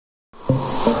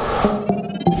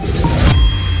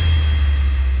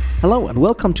Hello and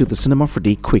welcome to the Cinema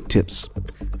 4D Quick Tips.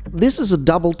 This is a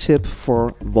double tip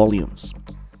for volumes.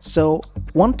 So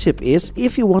one tip is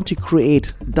if you want to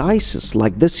create dices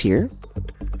like this here,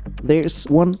 there's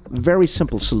one very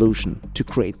simple solution to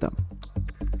create them.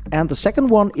 And the second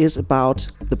one is about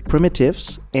the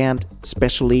primitives and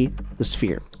especially the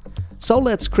sphere. So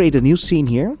let's create a new scene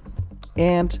here.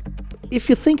 And if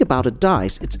you think about a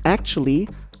dice, it's actually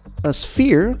a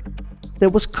sphere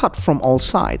that was cut from all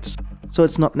sides. So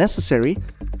it's not necessary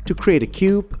to create a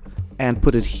cube and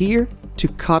put it here to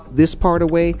cut this part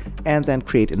away and then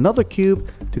create another cube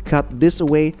to cut this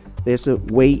away. There's a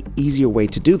way easier way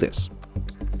to do this.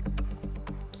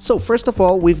 So first of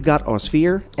all, we've got our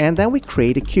sphere and then we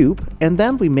create a cube and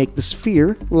then we make the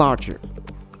sphere larger.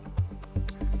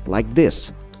 Like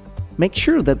this. Make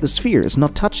sure that the sphere is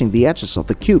not touching the edges of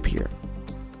the cube here.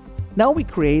 Now we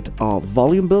create our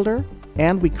volume builder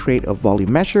and we create a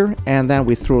volume measure and then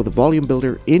we throw the volume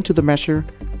builder into the measure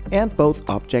and both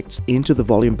objects into the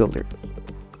volume builder.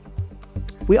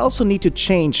 We also need to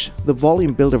change the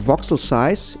volume builder voxel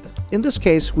size. In this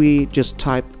case we just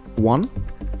type 1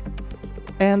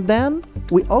 and then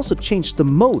we also change the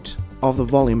mode of the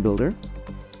volume builder.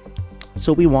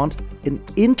 So we want an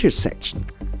intersection.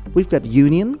 We've got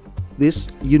union. This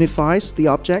unifies the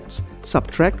objects.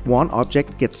 Subtract, one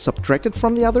object gets subtracted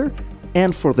from the other.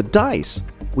 And for the dice,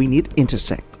 we need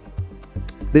intersect.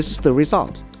 This is the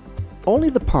result. Only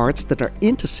the parts that are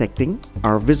intersecting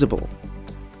are visible.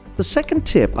 The second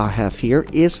tip I have here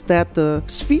is that the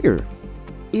sphere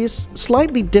is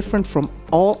slightly different from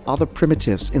all other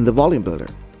primitives in the volume builder.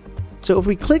 So if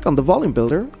we click on the volume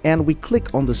builder and we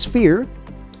click on the sphere,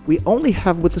 we only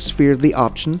have with the sphere the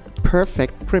option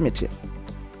perfect primitive.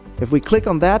 If we click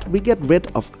on that, we get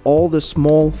rid of all the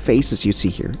small faces you see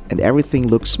here and everything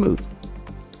looks smooth.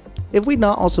 If we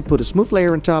now also put a smooth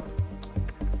layer on top,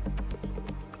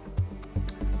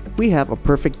 we have a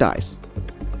perfect dice.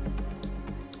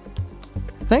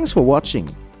 Thanks for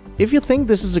watching. If you think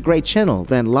this is a great channel,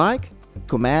 then like,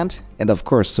 comment, and of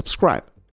course subscribe.